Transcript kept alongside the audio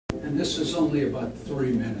And this is only about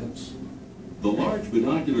 3 minutes. The Large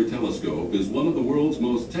Binocular Telescope is one of the world's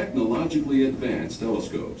most technologically advanced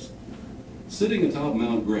telescopes. Sitting atop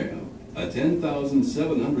Mount Graham, a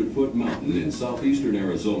 10,700-foot mountain in southeastern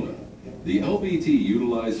Arizona, the LBT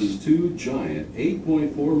utilizes two giant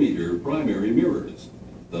 8.4-meter primary mirrors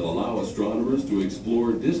that allow astronomers to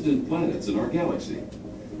explore distant planets in our galaxy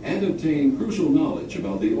and obtain crucial knowledge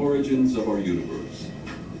about the origins of our universe.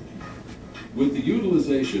 With the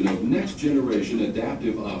utilization of next-generation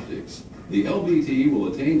adaptive optics, the LBT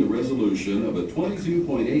will attain the resolution of a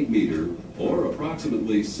 22.8-meter or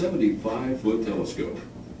approximately 75-foot telescope.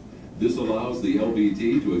 This allows the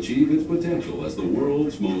LBT to achieve its potential as the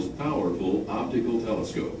world's most powerful optical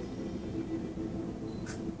telescope.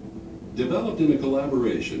 Developed in a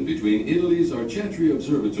collaboration between Italy's Arcetri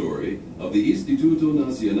Observatory of the Istituto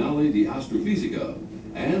Nazionale di Astrofisica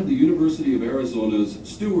and the University of Arizona's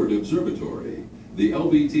Stewart Observatory, the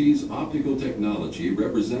LBT's optical technology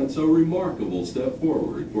represents a remarkable step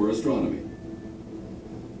forward for astronomy.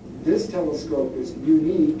 This telescope is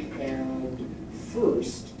unique and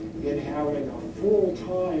first in having a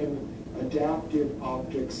full-time adaptive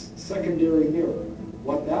optics secondary mirror.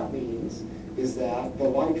 What that means is that the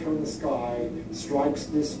light from the sky strikes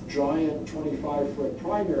this giant 25-foot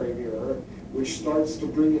primary mirror, which starts to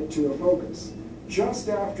bring it to a focus. Just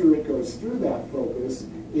after it goes through that focus,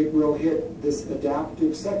 it will hit this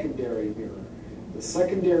adaptive secondary mirror. The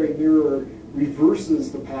secondary mirror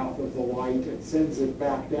reverses the path of the light and sends it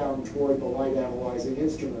back down toward the light analyzing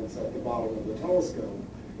instruments at the bottom of the telescope.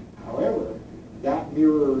 However, that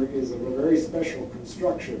mirror is of a very special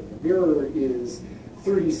construction. The mirror is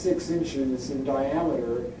 36 inches in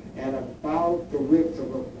diameter and about the width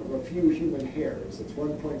of a few human hairs. It's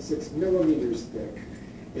 1.6 millimeters thick.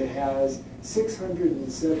 It has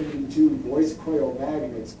 672 voice coil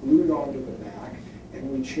magnets glued onto the back, and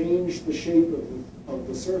we change the shape of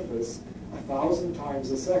the surface 1,000 times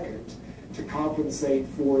a second to compensate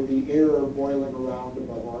for the air boiling around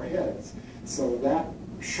above our heads. So that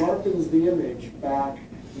sharpens the image back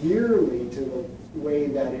nearly to the way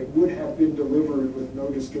that it would have been delivered with no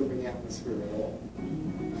disturbing atmosphere at all.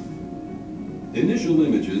 Initial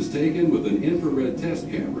images taken with an infrared test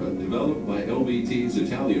camera developed by LBT's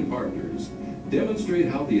Italian partners demonstrate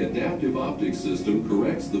how the adaptive optics system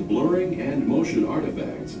corrects the blurring and motion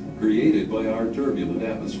artifacts created by our turbulent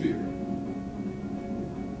atmosphere.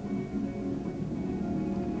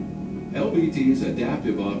 LBT's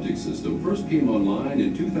adaptive optics system first came online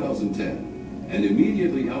in 2010 and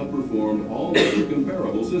immediately outperformed all other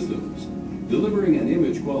comparable systems, delivering an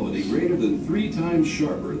image quality greater than 3 times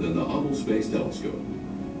sharper than the Hubble Space Telescope.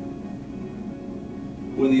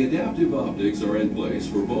 When the adaptive optics are in place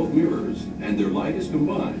for both mirrors and their light is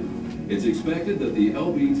combined, it's expected that the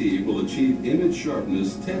LBT will achieve image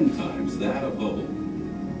sharpness 10 times that of Hubble.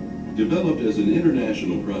 Developed as an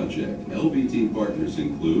international project, LBT partners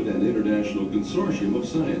include an international consortium of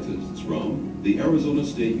scientists from the Arizona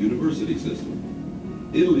State University System,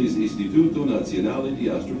 Italy's Istituto Nazionale di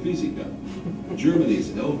Astrofisica, Germany's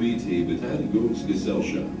LBT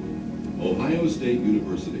Beteiligungsgesellschaft, Ohio State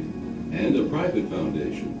University, and a private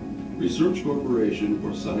foundation, Research Corporation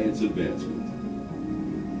for Science Advancement.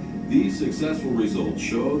 These successful results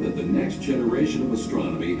show that the next generation of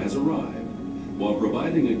astronomy has arrived, while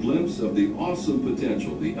providing a glimpse of the awesome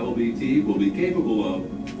potential the LBT will be capable of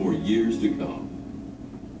for years to come.